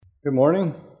Good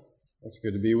morning. It's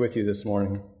good to be with you this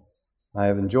morning. I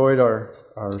have enjoyed our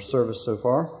service so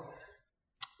far.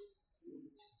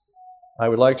 I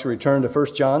would like to return to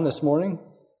 1 John this morning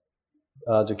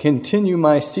to continue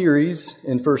my series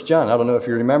in 1 John. I don't know if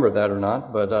you remember that or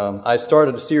not, but I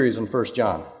started a series in 1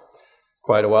 John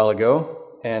quite a while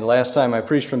ago, and last time I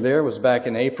preached from there was back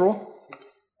in April,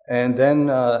 and then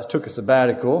took a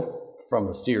sabbatical from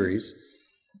the series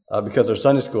because our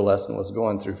Sunday school lesson was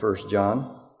going through 1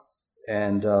 John.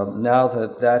 And now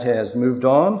that has moved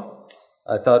on,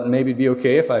 I thought maybe it'd be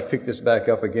okay if I pick this back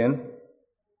up again.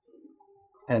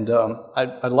 And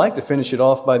I'd like to finish it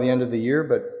off by the end of the year,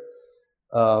 but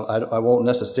I won't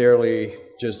necessarily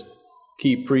just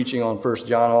keep preaching on 1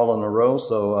 John all in a row,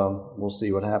 so we'll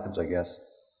see what happens, I guess.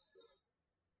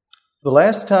 The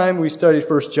last time we studied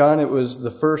 1 John, it was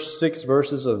the first 6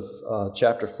 verses of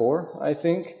chapter 4, I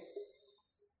think.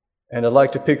 And I'd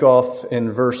like to pick up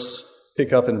in verse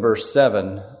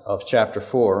 7 of chapter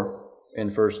 4 in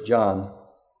 1 John,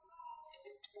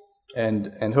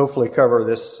 and hopefully cover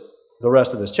the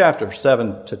rest of this chapter,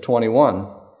 7 to 21.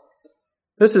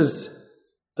 This is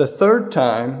the third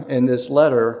time in this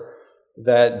letter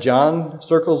that John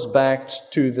circles back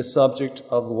to the subject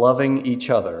of loving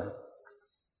each other.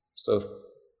 So,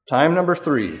 time number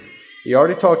 3. He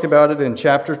already talked about it in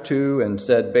chapter 2 and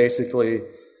said basically,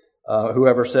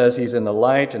 whoever says he's in the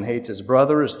light and hates his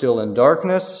brother is still in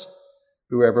darkness.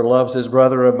 Whoever loves his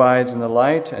brother abides in the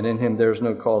light, and in him there's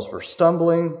no cause for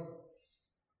stumbling.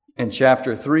 In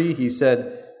chapter 3, he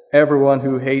said, everyone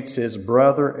who hates his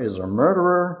brother is a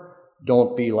murderer.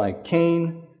 Don't be like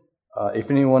Cain. If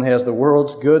anyone has the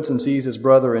world's goods and sees his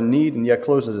brother in need and yet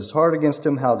closes his heart against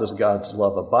him, how does God's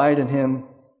love abide in him?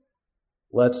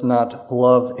 Let's not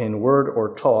love in word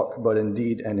or talk, but in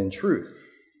deed and in truth.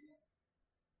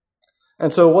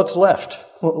 And so what's left?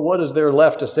 What is there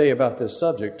left to say about this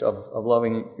subject of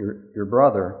loving your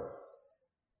brother?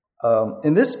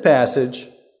 In this passage,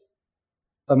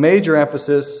 a major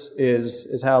emphasis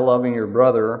is how loving your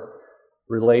brother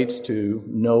relates to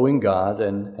knowing God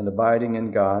and abiding in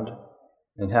God,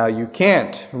 and how you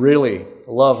can't really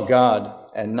love God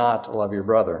and not love your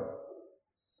brother.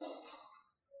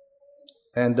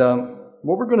 And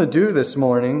what we're going to do this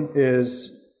morning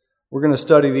is we're going to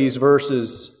study these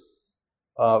verses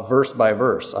verse by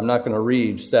verse. I'm not going to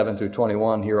read 7 through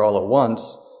 21 here all at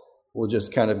once. We'll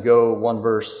just kind of go one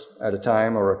verse at a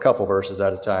time or a couple verses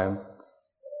at a time.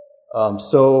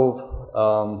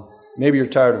 Maybe you're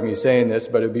tired of me saying this,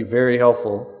 but it'd be very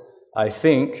helpful, I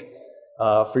think,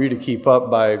 for you to keep up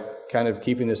by kind of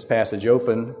keeping this passage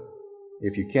open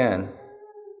if you can.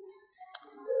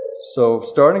 So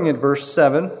starting at verse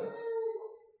 7,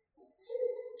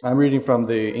 I'm reading from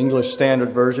the English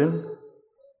Standard Version.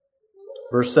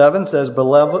 Verse 7 says,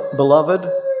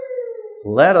 Beloved,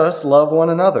 let us love one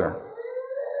another.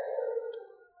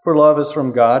 For love is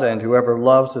from God, and whoever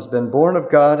loves has been born of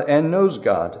God and knows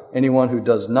God. Anyone who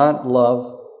does not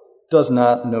love does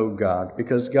not know God,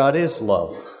 because God is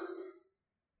love.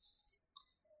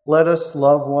 Let us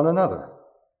love one another.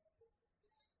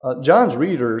 John's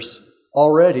readers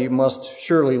already must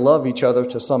surely love each other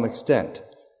to some extent.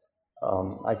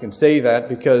 I can say that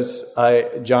because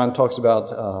John talks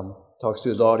to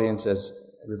his audience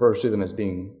refers to them as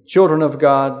being children of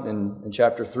God in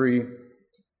chapter 3.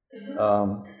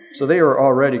 So they are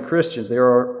already Christians. They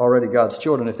are already God's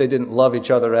children. If they didn't love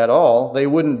each other at all, they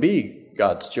wouldn't be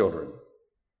God's children.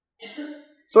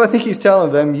 So I think he's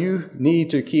telling them, you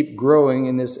need to keep growing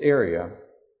in this area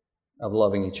of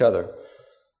loving each other.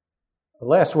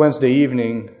 Last Wednesday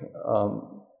evening,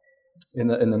 in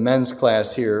the men's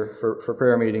class here for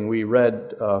prayer meeting, we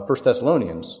read 1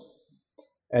 Thessalonians.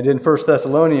 And in 1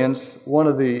 Thessalonians,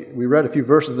 we read a few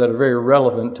verses that are very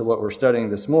relevant to what we're studying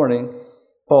this morning.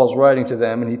 Paul's writing to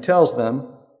them, and he tells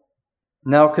them,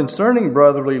 Now concerning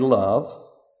brotherly love,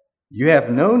 you have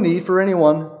no need for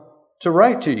anyone to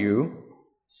write to you,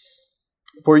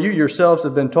 for you yourselves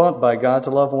have been taught by God to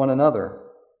love one another.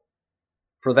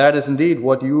 For that is indeed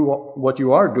what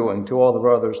you are doing to all the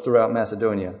brothers throughout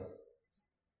Macedonia.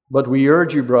 But we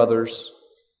urge you, brothers,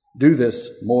 do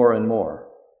this more and more.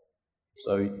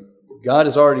 So God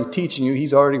is already teaching you.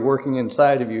 He's already working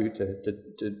inside of you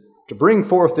to bring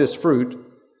forth this fruit.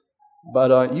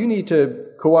 But you need to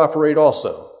cooperate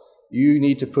also. You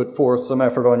need to put forth some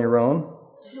effort on your own.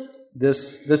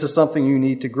 This is something you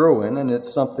need to grow in, and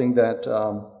it's something that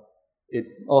it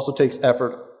also takes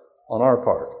effort on our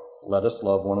part. Let us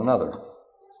love one another.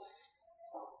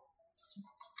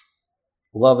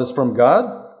 Love is from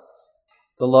God.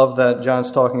 The love that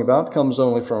John's talking about comes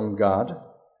only from God.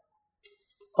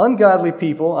 Ungodly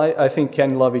people, I think,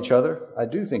 can love each other. I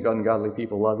do think ungodly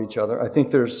people love each other. I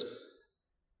think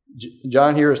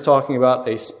John here is talking about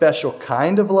a special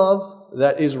kind of love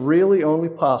that is really only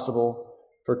possible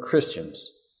for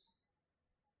Christians.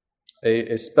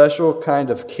 A special kind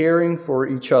of caring for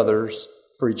each other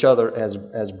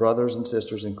as brothers and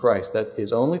sisters in Christ that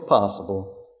is only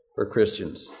possible for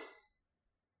Christians.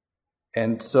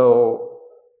 And so,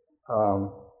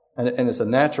 and it's a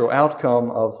natural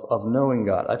outcome of knowing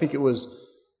God. I think it was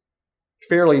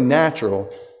fairly natural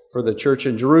for the church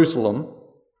in Jerusalem,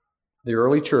 the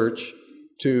early church,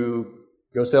 to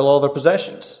go sell all their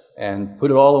possessions and put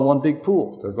it all in one big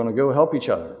pool. They're going to go help each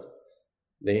other.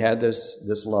 They had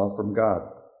this love from God.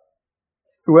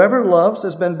 Whoever loves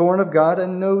has been born of God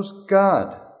and knows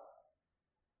God.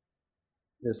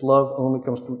 This love only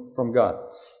comes from God.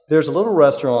 There's a little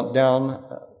restaurant down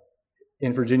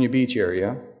in Virginia Beach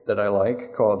area that I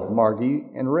like called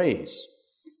Margie and Ray's.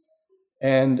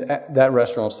 And that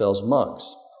restaurant sells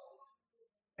mugs.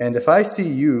 And if I see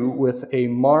you with a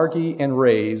Margie and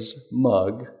Ray's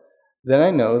mug, then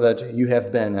I know that you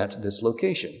have been at this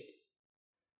location,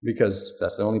 because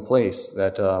that's the only place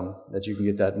that you can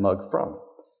get that mug from.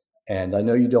 And I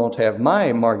know you don't have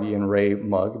my Margie and Ray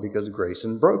mug because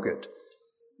Grayson broke it.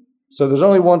 So there's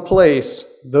only one place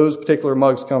those particular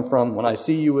mugs come from. When I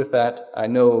see you with that, I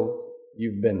know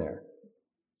you've been there.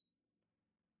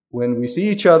 When we see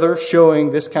each other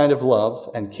showing this kind of love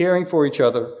and caring for each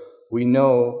other, we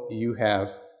know you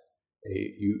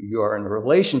are in a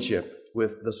relationship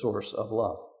with the source of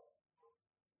love.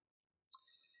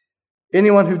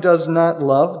 Anyone who does not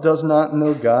love does not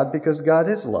know God, because God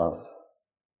is love.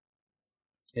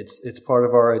 It's part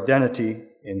of our identity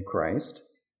in Christ.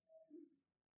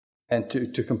 And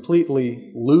to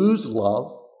completely lose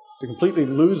love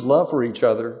for each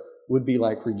other would be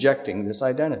like rejecting this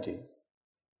identity.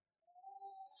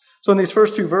 So in these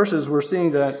first two verses, we're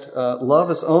seeing that love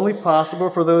is only possible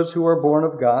for those who are born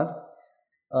of God.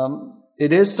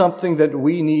 It is something that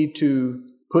we need to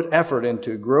put effort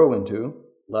into, grow into.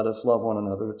 Let us love one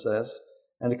another, it says.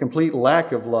 And a complete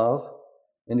lack of love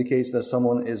indicates that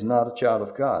someone is not a child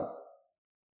of God.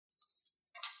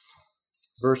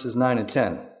 Verses 9 and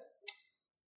 10.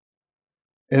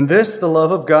 In this the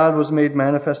love of God was made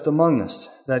manifest among us,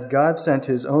 that God sent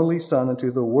His only Son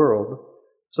into the world,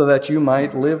 so that you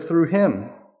might live through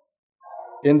Him.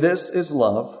 In this is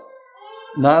love,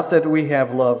 not that we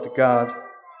have loved God,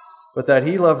 but that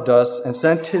He loved us and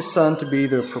sent His Son to be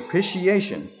the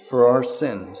propitiation for our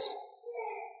sins.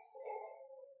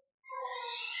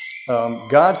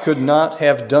 God could not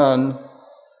have done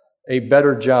a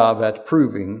better job at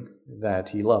proving that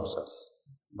He loves us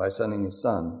by sending His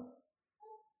Son.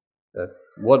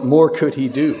 What more could He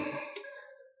do?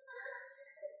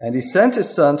 And He sent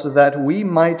His Son so that we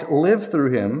might live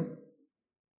through Him,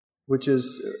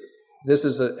 this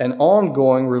is an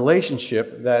ongoing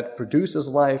relationship that produces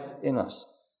life in us.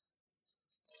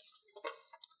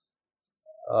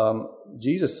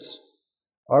 Jesus,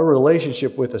 our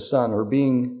relationship with the Son, or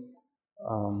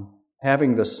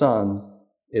having the Son,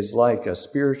 is like a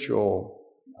spiritual,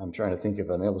 I'm trying to think of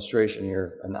an illustration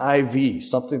here, an IV,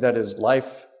 something that is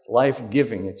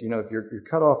life-giving. If you're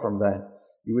cut off from that,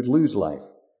 you would lose life.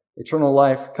 Eternal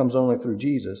life comes only through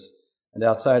Jesus, and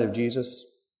outside of Jesus,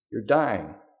 you're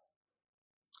dying.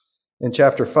 In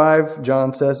chapter 5,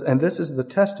 John says, "And this is the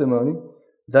testimony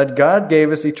that God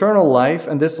gave us eternal life,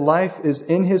 and this life is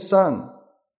in His Son.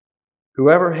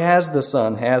 Whoever has the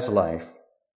Son has life.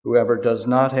 Whoever does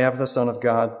not have the Son of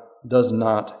God does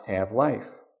not have life."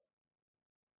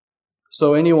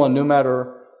 So anyone, no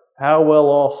matter how well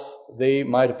off they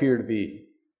might appear to be,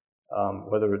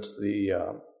 whether it's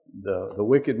the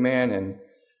wicked man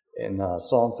in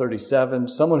Psalm 37,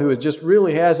 someone who just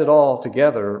really has it all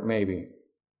together, maybe,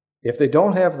 if they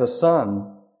don't have the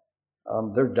Son,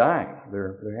 they're dying.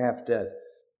 They're half dead.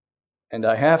 And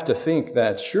I have to think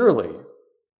that surely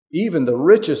even the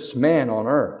richest man on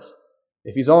earth,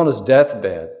 if he's on his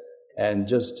deathbed and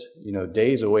just,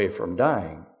 days away from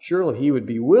dying, surely he would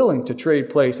be willing to trade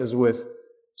places with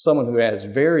someone who has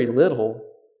very little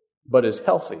but is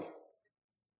healthy.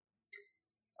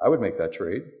 I would make that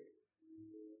trade.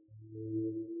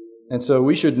 And so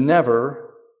we should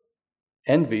never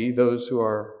envy those who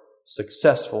are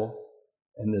successful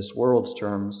in this world's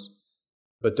terms,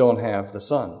 but don't have the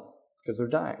Son, because they're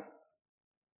dying.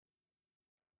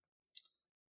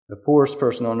 The poorest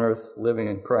person on earth living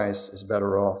in Christ is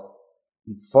better off,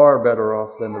 far better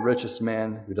off than the richest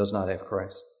man who does not have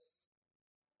Christ.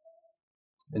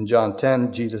 In John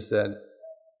 10, Jesus said,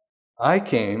 "I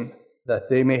came that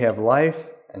they may have life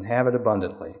and have it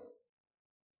abundantly."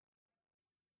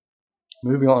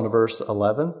 Moving on to verse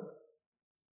 11.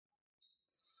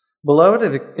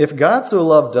 Beloved, if God so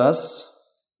loved us,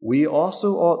 we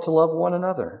also ought to love one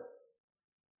another.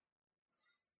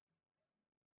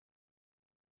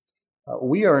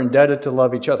 We are indebted to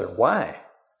love each other. Why?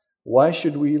 Why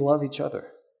should we love each other?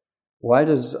 Why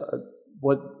does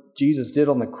what Jesus did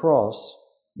on the cross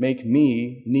make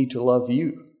me need to love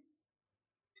you?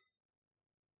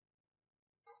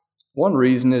 One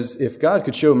reason is if God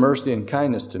could show mercy and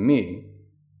kindness to me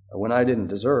when I didn't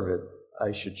deserve it,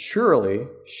 I should surely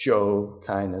show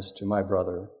kindness to my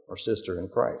brother or sister in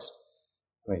Christ.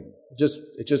 I mean,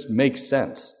 it just makes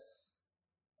sense.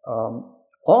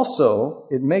 Also,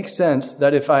 it makes sense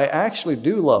that if I actually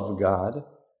do love God,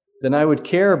 then I would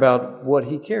care about what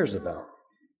He cares about.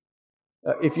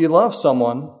 If you love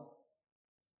someone,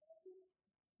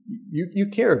 you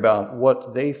care about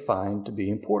what they find to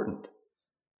be important.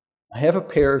 I have a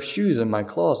pair of shoes in my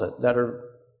closet that are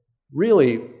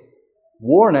really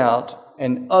worn out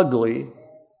and ugly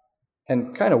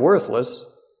and kind of worthless,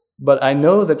 but I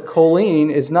know that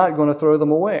Colleen is not going to throw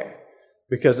them away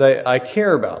because I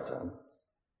care about them.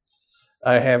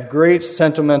 I have great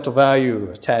sentimental value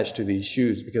attached to these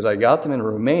shoes because I got them in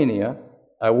Romania.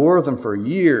 I wore them for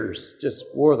years, just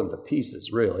wore them to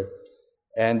pieces, really.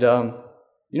 And,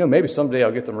 maybe someday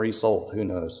I'll get them resold. Who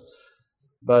knows?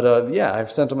 But, I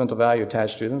have sentimental value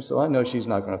attached to them, so I know she's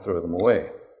not going to throw them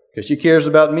away because she cares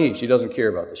about me. She doesn't care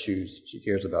about the shoes. She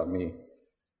cares about me.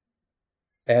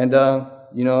 And,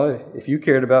 if you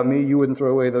cared about me, you wouldn't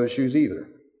throw away those shoes either.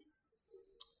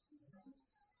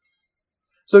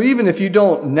 So even if you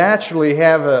don't naturally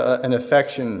have an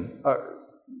affection,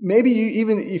 maybe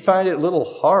you find it a little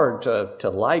hard to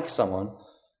like someone,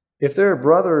 if they're a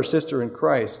brother or sister in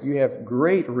Christ, you have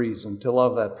great reason to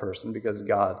love that person because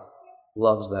God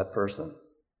loves that person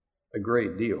a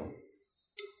great deal.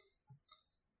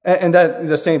 And that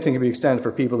the same thing can be extended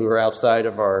for people who are outside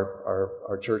of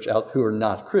our church, who are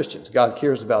not Christians. God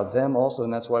cares about them also,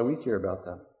 and that's why we care about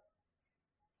them.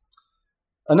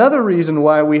 Another reason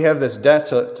why we have this debt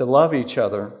to love each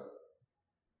other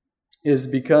is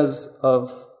because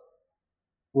of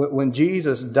when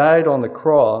Jesus died on the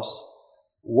cross,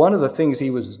 one of the things He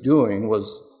was doing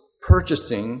was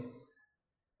purchasing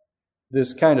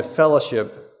this kind of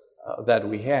fellowship that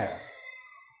we have.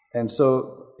 And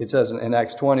so it says in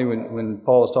Acts 20, when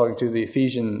Paul was talking to the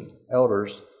Ephesian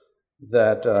elders,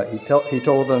 that he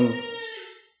told them,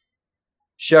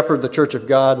 shepherd the church of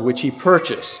God, which He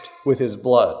purchased with His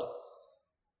blood.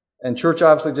 And church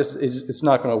obviously it's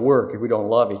not going to work if we don't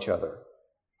love each other.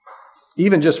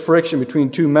 Even just friction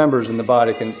between two members in the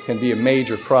body can be a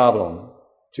major problem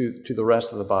to the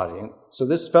rest of the body. And so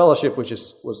this fellowship, which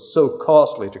was so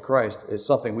costly to Christ, is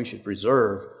something we should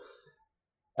preserve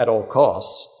at all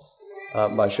costs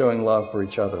by showing love for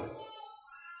each other.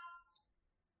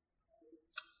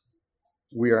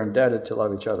 We are indebted to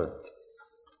love each other.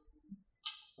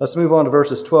 Let's move on to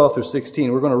verses 12 through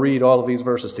 16. We're going to read all of these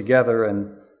verses together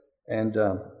and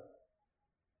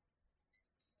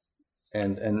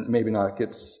maybe not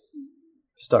get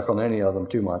stuck on any of them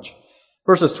too much.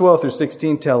 Verses 12 through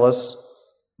 16 tell us,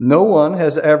 no one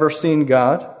has ever seen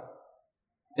God.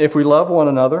 If we love one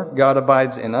another, God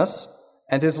abides in us,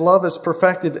 and His love is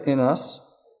perfected in us.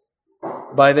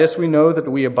 By this we know that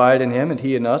we abide in Him and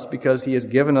He in us, because He has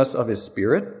given us of His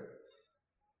Spirit.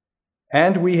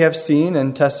 And we have seen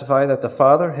and testify that the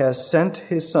Father has sent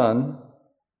His Son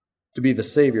to be the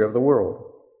Savior of the world.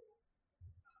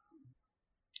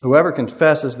 Whoever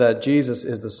confesses that Jesus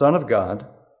is the Son of God,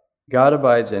 God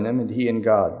abides in him and He in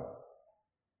God.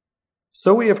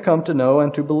 So we have come to know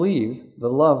and to believe the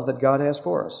love that God has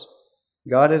for us.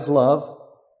 God is love,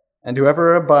 and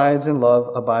whoever abides in love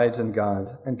abides in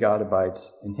God, and God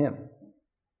abides in him.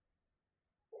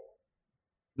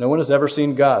 No one has ever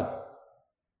seen God.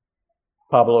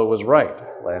 Pablo was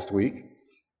right last week.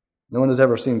 No one has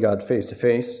ever seen God face to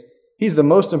face. He's the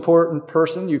most important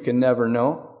person you can ever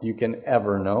know,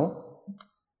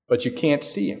 but you can't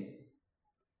see Him.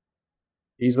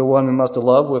 He's the one we must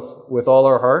love with all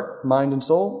our heart, mind, and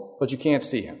soul, but you can't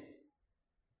see Him.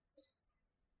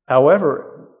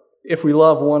 However, if we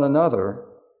love one another,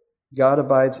 God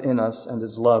abides in us and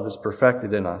His love is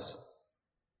perfected in us.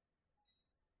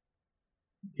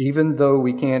 Even though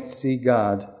we can't see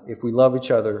God, if we love each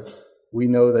other, we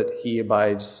know that He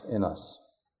abides in us.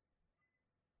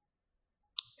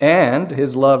 And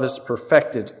His love is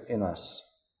perfected in us.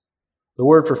 The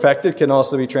word perfected can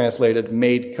also be translated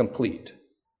made complete.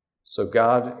 So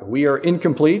we are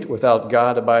incomplete without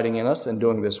God abiding in us and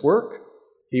doing this work.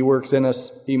 He works in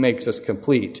us. He makes us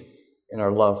complete in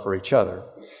our love for each other.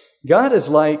 God is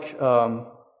like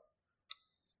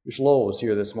Wish Lowell was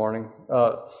here this morning.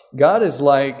 God is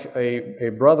like a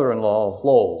brother-in-law of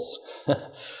Lowell's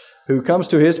who comes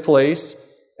to his place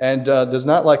and does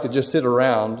not like to just sit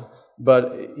around,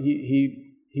 but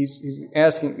he's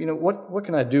asking, what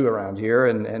can I do around here?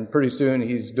 And pretty soon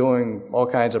he's doing all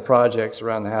kinds of projects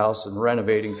around the house and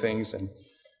renovating things. And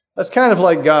that's kind of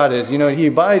like God is. He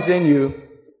abides in you,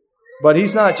 but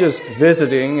he's not just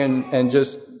visiting and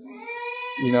just,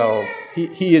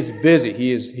 he is busy.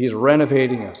 He's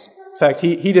renovating us. In fact,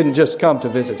 he didn't just come to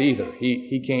visit either.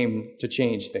 He came to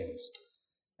change things.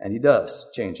 And he does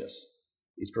change us.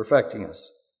 He's perfecting us.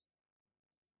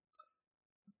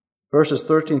 Verses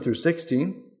 13 through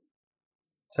 16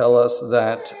 tell us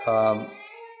that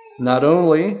not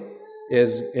only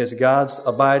is God's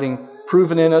abiding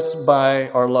proven in us by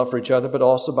our love for each other, but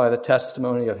also by the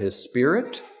testimony of His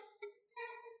Spirit.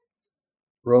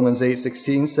 Romans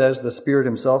 8:16 says, "The Spirit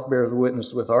Himself bears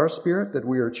witness with our spirit that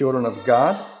we are children of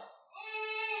God."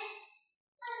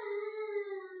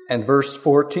 And verse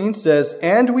 14 says,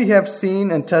 "And we have seen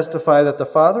and testify that the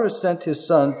Father has sent His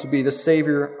Son to be the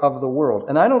Savior of the world."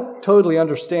 And I don't totally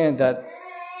understand that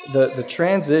the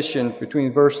transition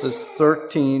between verses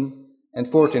 13 and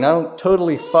 14. I don't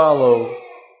totally follow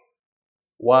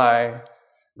why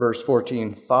verse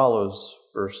 14 follows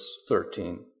verse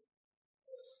 13.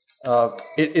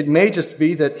 It may just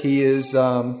be that he is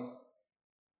kind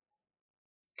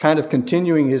of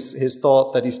continuing his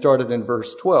thought that he started in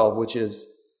verse 12, which is,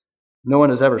 no one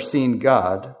has ever seen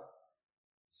God.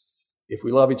 If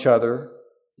we love each other,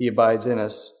 He abides in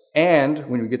us. And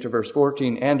when we get to verse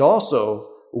 14, and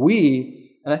also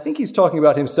we, and I think he's talking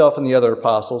about himself and the other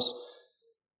apostles,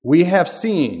 we have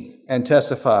seen and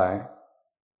testify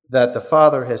that the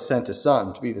Father has sent His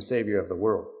Son to be the Savior of the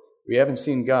world. We haven't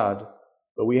seen God,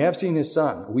 but we have seen His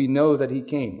Son. We know that He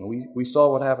came. And we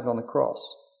saw what happened on the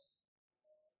cross.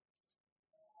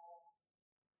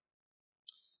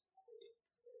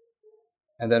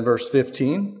 And then verse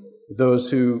 15,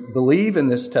 those who believe in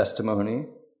this testimony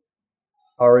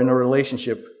are in a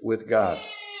relationship with God.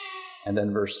 And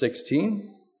then verse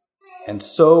 16, and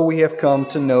so we have come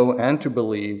to know and to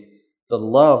believe the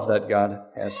love that God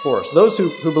has for us. Those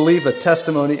who believe the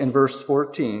testimony in verse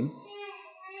 14,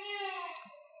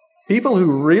 people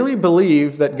who really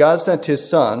believe that God sent His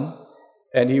Son,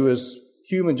 and He was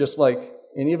human just like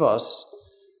any of us,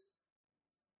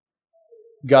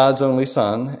 God's only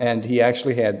Son, and He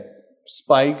actually had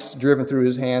spikes driven through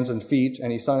His hands and feet,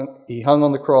 and He hung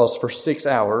on the cross for 6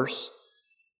 hours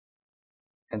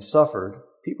and suffered.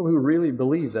 People who really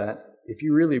believe that, if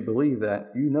you really believe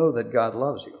that, you know that God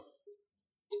loves you.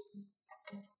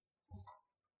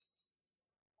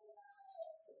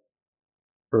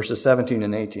 Verses 17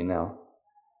 and 18 now.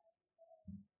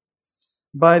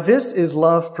 By this is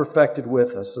love perfected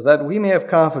with us, so that we may have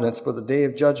confidence for the day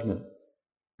of judgment.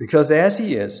 Because as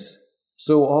He is,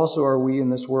 so also are we in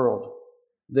this world.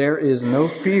 There is no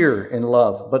fear in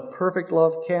love, but perfect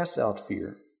love casts out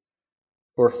fear.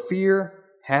 For fear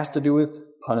has to do with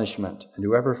punishment, and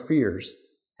whoever fears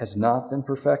has not been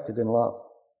perfected in love.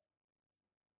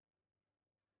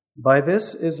 By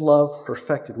this is love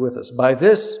perfected with us. By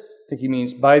this, I think he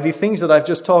means by the things that I've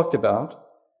just talked about,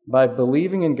 by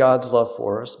believing in God's love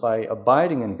for us, by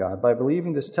abiding in God, by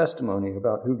believing this testimony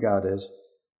about who God is,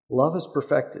 love is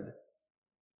perfected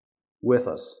with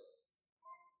us,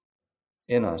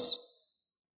 in us,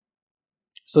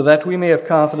 so that we may have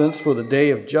confidence for the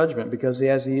day of judgment, because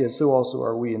as He is, so also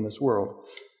are we in this world.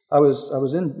 I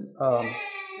was in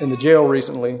the jail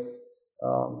recently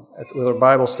with our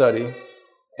Bible study,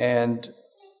 and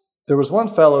there was one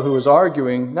fellow who was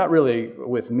arguing, not really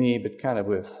with me, but kind of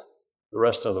with the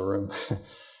rest of the room,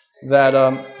 that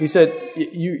he said,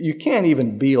 you can't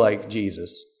even be like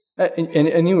Jesus.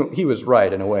 And he was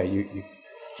right in a way. You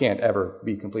can't ever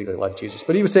be completely like Jesus.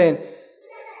 But he was saying,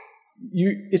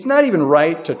 it's not even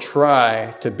right to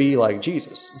try to be like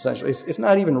Jesus, essentially. It's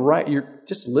not even right. You're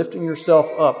just lifting yourself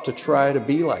up to try to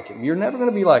be like Him. You're never going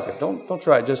to be like Him. Don't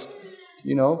try. Just,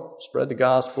 spread the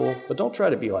gospel. But don't try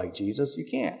to be like Jesus. You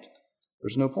can't.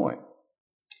 There's no point.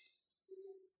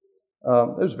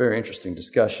 It was a very interesting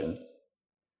discussion.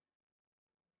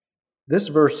 This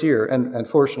verse here, and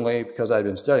unfortunately, because I'd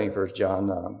been studying 1 John,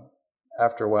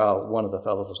 after a while, one of the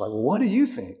fellows was like, well, what do you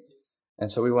think?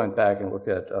 And so we went back and looked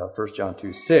at 1 John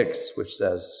 2:6, which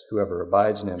says, whoever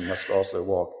abides in Him must also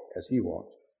walk as He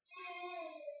walked.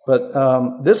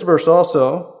 But this verse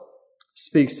also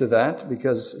speaks to that,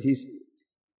 because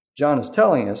John is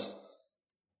telling us,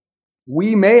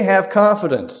 we may have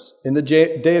confidence in the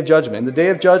day of judgment. In the day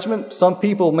of judgment, some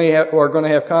people are going to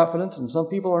have confidence, and some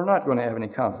people are not going to have any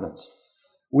confidence.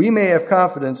 we may have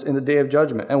confidence in the day of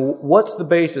judgment. And what's the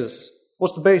basis?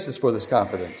 What's the basis for this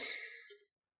confidence?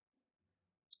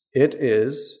 It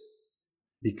is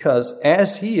because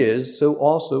as he is, so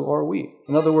also are we.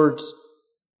 In other words,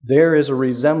 there is a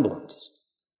resemblance.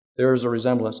 There is a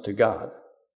resemblance to God.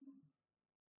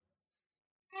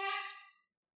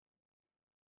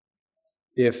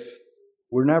 If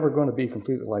we're never going to be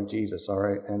completely like Jesus, all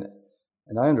right, and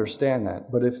I understand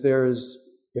that, but if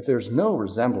there's no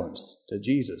resemblance to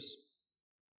Jesus,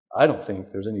 I don't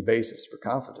think there's any basis for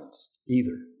confidence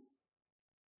either.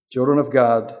 Children of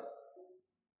God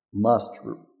must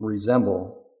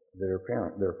resemble their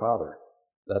parent, their father.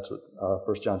 That's what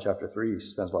 1 John chapter 3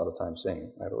 spends a lot of time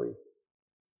saying, I believe.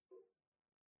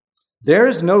 There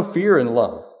is no fear in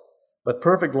love, but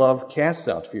perfect love casts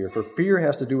out fear, for fear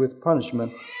has to do with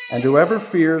punishment, and whoever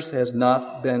fears has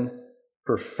not been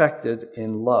perfected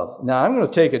in love. Now, I'm going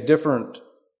to take a different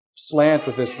slant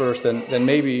with this verse than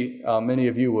maybe many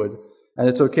of you would, and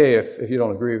it's okay if you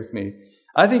don't agree with me.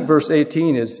 I think verse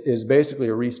 18 is basically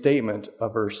a restatement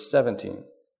of verse 17.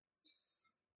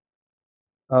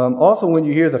 Often when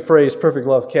you hear the phrase perfect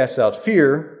love casts out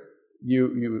fear,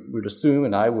 you would assume,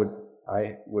 and I would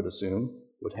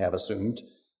have assumed,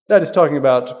 that is talking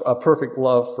about a perfect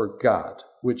love for God,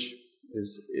 which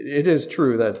it is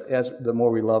true that as the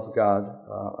more we love God,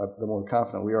 the more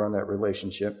confident we are in that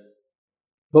relationship.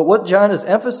 But what John is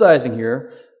emphasizing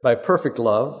here by perfect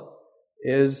love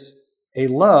is a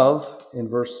love, in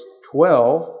verse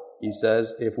 12, he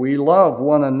says, if we love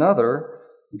one another,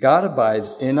 God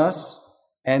abides in us,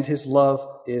 and his love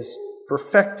is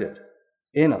perfected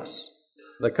in us.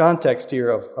 The context here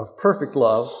of perfect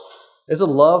love is a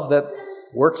love that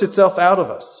works itself out of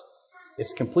us.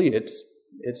 It's complete.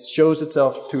 It shows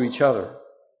itself to each other.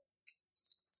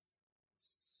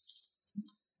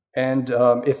 And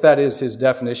if that is his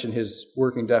definition, his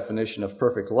working definition of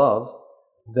perfect love,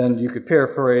 then you could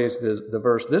paraphrase the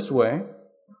verse this way: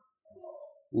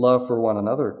 love for one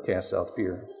another casts out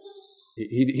fear.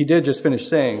 He did just finish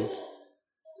saying,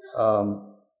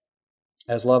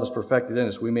 as love is perfected in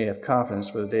us, we may have confidence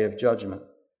for the day of judgment.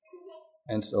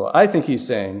 And so I think he's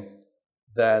saying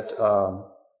that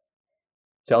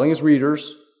telling his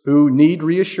readers who need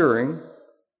reassuring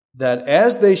that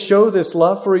as they show this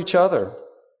love for each other,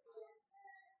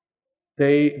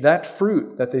 that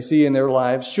fruit that they see in their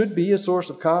lives should be a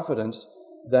source of confidence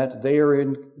that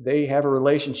they have a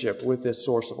relationship with this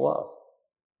source of love.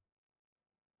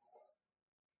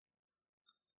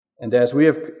 And as we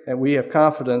have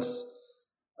confidence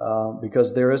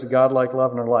because there is a God-like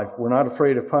love in our life. We're not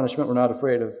afraid of punishment. We're not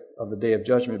afraid of the day of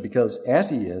judgment, because as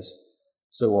he is,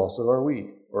 so also are we,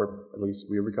 or at least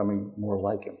we are becoming more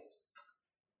like him.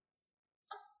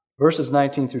 Verses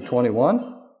 19 through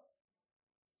 21.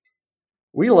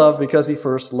 We love because he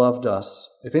first loved us.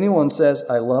 If anyone says,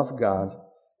 I love God,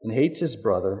 and hates his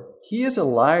brother, he is a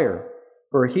liar.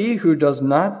 For he who does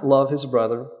not love his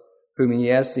brother, whom he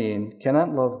has seen, cannot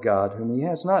love God, whom he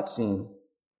has not seen.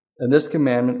 And this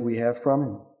commandment we have from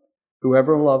him: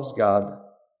 whoever loves God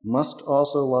must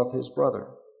also love his brother.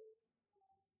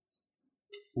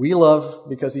 We love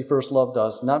because he first loved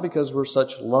us, not because we're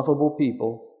such lovable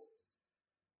people,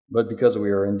 but because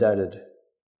we are indebted.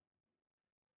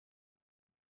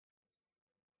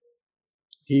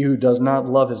 He who does not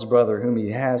love his brother whom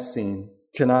he has seen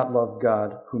cannot love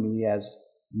God whom he has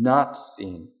not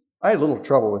seen. I had a little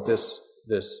trouble with this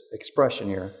expression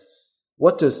here.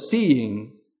 What does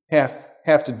seeing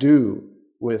have to do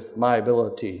with my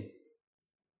ability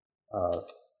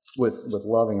with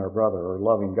loving our brother or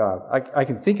loving God? I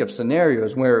can think of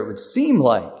scenarios where it would seem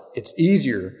like it's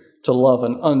easier to love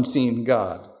an unseen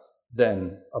God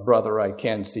than a brother I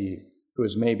can see who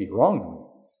is maybe wronging me.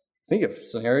 Think of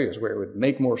scenarios where it would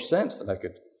make more sense that I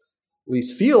could at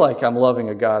least feel like I'm loving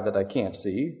a God that I can't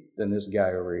see than this guy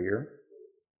over here.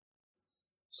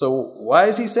 So why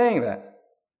is he saying that?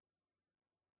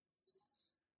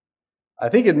 I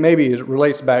think it maybe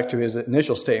relates back to his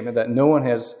initial statement that no one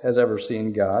has ever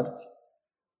seen God.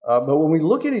 But when we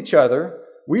look at each other,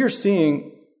 we are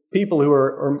seeing people who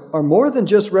are more than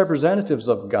just representatives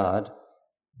of God.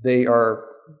 They're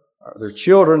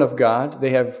children of God.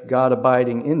 They have God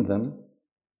abiding in them,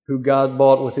 who God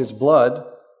bought with his blood.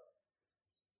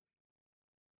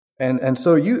 And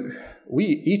so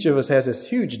each of us has this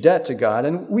huge debt to God,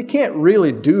 and we can't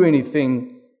really do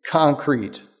anything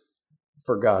concrete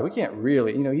for God. We can't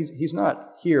really, he's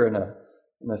not here in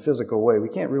a physical way. We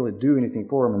can't really do anything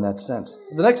for him in that sense.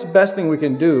 The next best thing we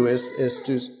can do is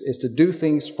to do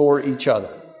things for each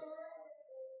other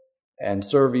and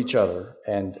serve each other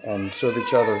and serve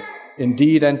each other in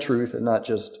deed and truth, and not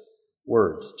just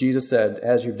words. Jesus said,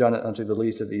 as you've done it unto the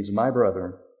least of these, my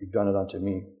brethren, you've done it unto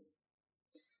me.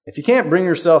 If you can't bring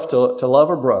yourself to love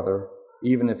a brother,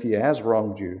 even if he has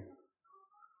wronged you,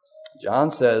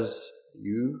 John says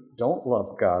you don't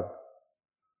love God.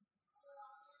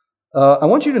 I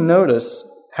want you to notice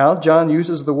how John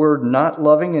uses the word not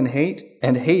loving and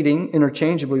hating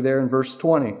interchangeably there in verse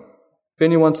 20. If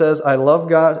anyone says, I love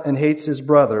God and hates his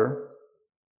brother,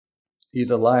 he's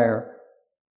a liar.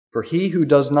 For he who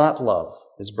does not love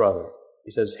his brother,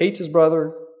 he says, hates his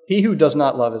brother, he who does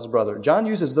not love his brother. John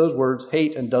uses those words,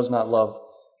 hate and does not love,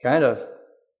 kind of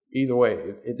either way.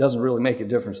 It doesn't really make a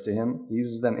difference to him. He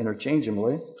uses them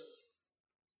interchangeably.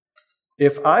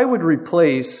 If I would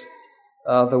replace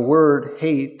the word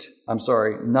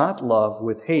not love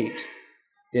with hate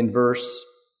in verse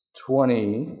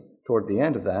 20, toward the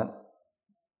end of that,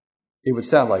 it would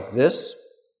sound like this,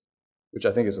 which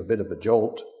I think is a bit of a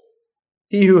jolt.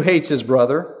 He who hates his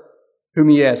brother, whom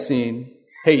he has seen,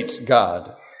 hates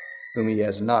God, whom he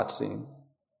has not seen.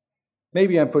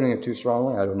 Maybe I'm putting it too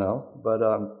strongly, I don't know, but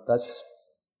that's...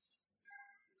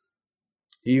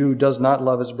 He who does not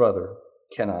love his brother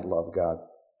cannot love God.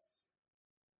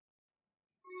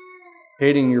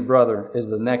 Hating your brother is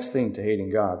the next thing to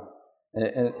hating God. And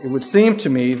it would seem to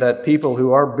me that people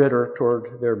who are bitter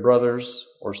toward their brothers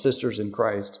or sisters in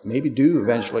Christ maybe do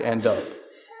eventually end up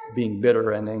being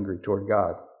bitter and angry toward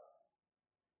God.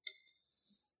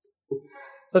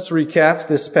 Let's recap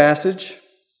this passage.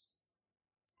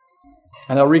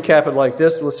 And I'll recap it like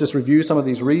this. Let's just review some of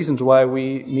these reasons why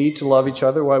we need to love each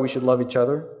other, why we should love each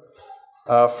other.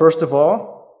 First of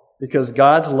all, because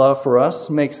God's love for us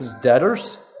makes us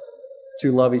debtors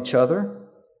to love each other.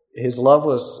 His love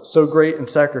was so great and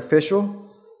sacrificial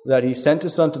that he sent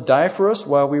his Son to die for us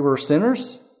while we were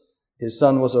sinners. His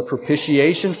Son was a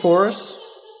propitiation for us,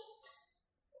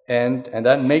 and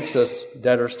that makes us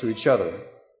debtors to each other.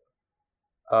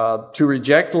 To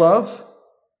reject love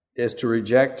is to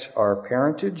reject our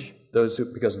parentage,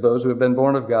 because those who have been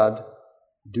born of God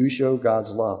do show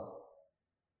God's love.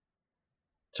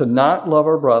 To not love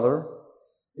our brother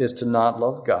is to not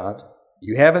love God.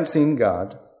 You haven't seen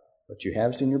God, but you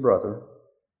have seen your brother.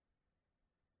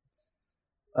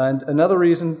 And another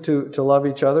reason to love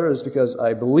each other is because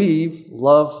I believe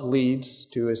love leads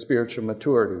to a spiritual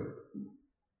maturity.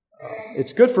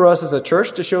 It's good for us as a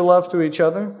church to show love to each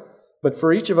other, but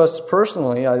for each of us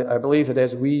personally, I believe that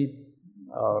as we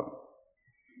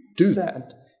do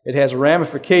that, it has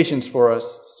ramifications for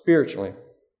us spiritually,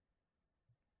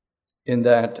 in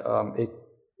that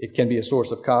it can be a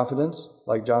source of confidence,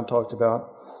 like John talked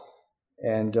about,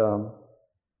 and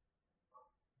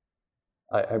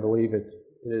I believe it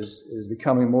is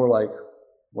becoming more like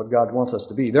what God wants us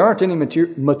to be. There aren't any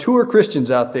mature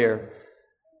Christians out there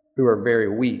who are very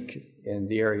weak in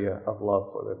the area of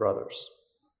love for their brothers.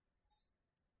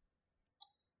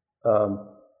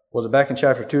 Was it back in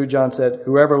chapter 2, John said,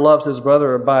 whoever loves his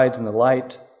brother abides in the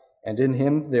light, and in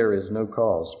him there is no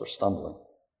cause for stumbling.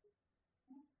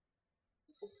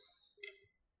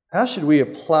 How should we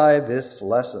apply this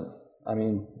lesson? I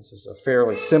mean, this is a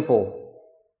fairly simple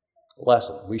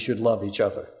lesson. We should love each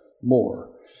other more.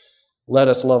 Let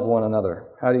us love one another.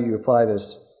 How do you apply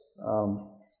this?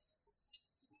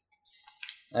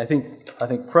 I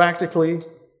think practically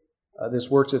this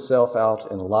works itself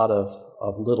out in a lot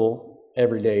of little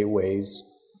everyday ways.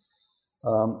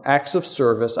 Acts of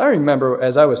service. I remember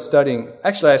as I was studying,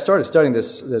 actually I started studying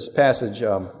this passage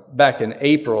back in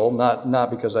April,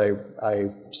 not because I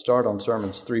start on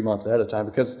sermons 3 months ahead of time,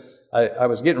 because I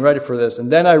was getting ready for this, and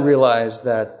then I realized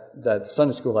that the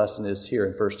Sunday school lesson is here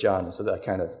in 1 John, and so that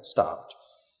kind of stopped.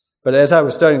 But as I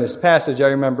was studying this passage, I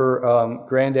remember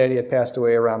Granddaddy had passed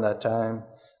away around that time.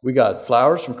 We got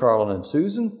flowers from Carlin and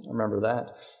Susan. I remember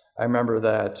that. I remember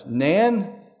that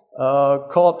Nan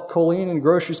called Colleen in the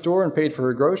grocery store and paid for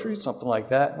her groceries, something like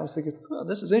that. And I was thinking, oh,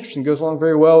 this is interesting. It goes along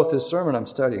very well with this sermon I'm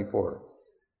studying for.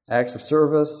 Acts of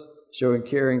service, showing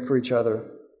caring for each other.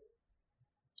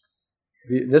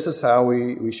 This is how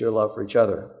we show love for each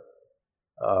other.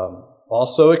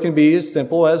 Also, it can be as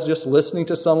simple as just listening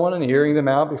to someone and hearing them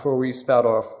out before we spout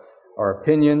off our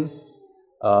opinion.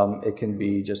 It can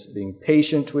be just being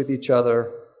patient with each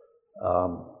other.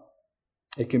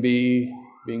 It can be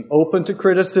being open to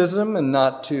criticism and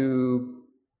not too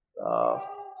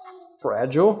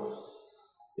fragile.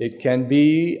 It can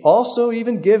be also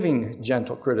even giving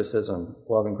gentle criticism,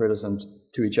 loving criticisms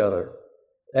to each other.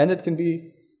 And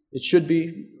it should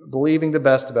be believing the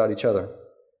best about each other.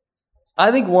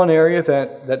 I think one area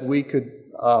that we could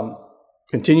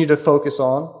continue to focus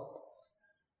on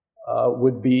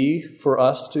would be for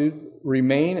us to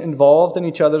remain involved in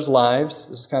each other's lives.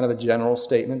 This is kind of a general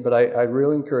statement, but I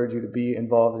really encourage you to be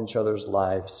involved in each other's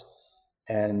lives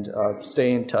and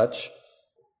stay in touch.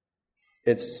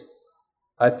 It's,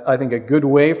 I think, a good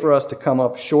way for us to come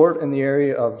up short in the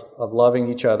area of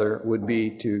loving each other would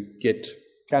be to get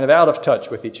kind of out of touch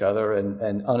with each other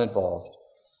and uninvolved.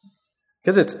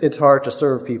 Because it's hard to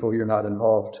serve people you're not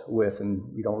involved with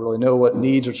and you don't really know what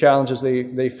needs or challenges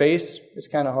they face. It's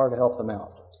kind of hard to help them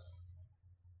out.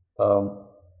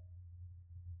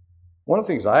 One of the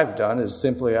things I've done is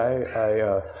simply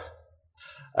I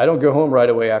don't go home right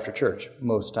away after church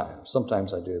most times.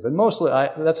 Sometimes I do, but mostly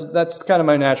that's kind of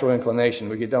my natural inclination.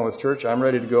 We get done with church, I'm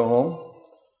ready to go home,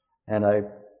 and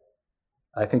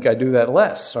I think I do that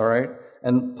less. All right,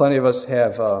 and plenty of us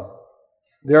have.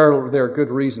 There are good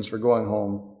reasons for going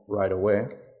home right away. I'm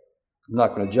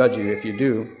not going to judge you if you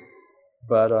do,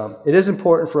 but it is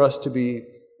important for us to be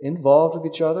involved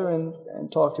with each other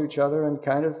and talk to each other and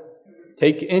kind of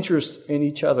take interest in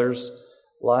each other's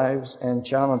lives and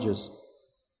challenges.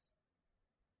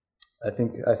 I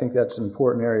think that's an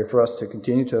important area for us to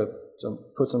continue to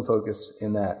put some focus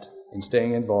in that, in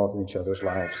staying involved in each other's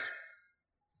lives.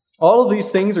 All of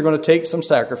these things are going to take some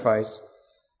sacrifice,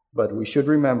 but we should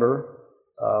remember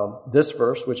this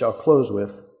verse, which I'll close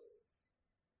with.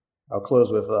 I'll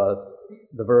close with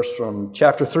the verse from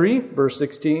chapter 3, verse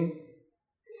 16.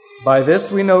 By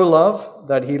this we know love,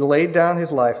 that he laid down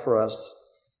his life for us,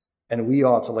 and we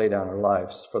ought to lay down our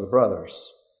lives for the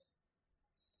brothers.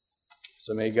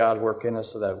 So may God work in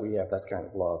us so that we have that kind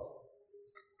of love.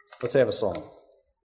 Let's have a song.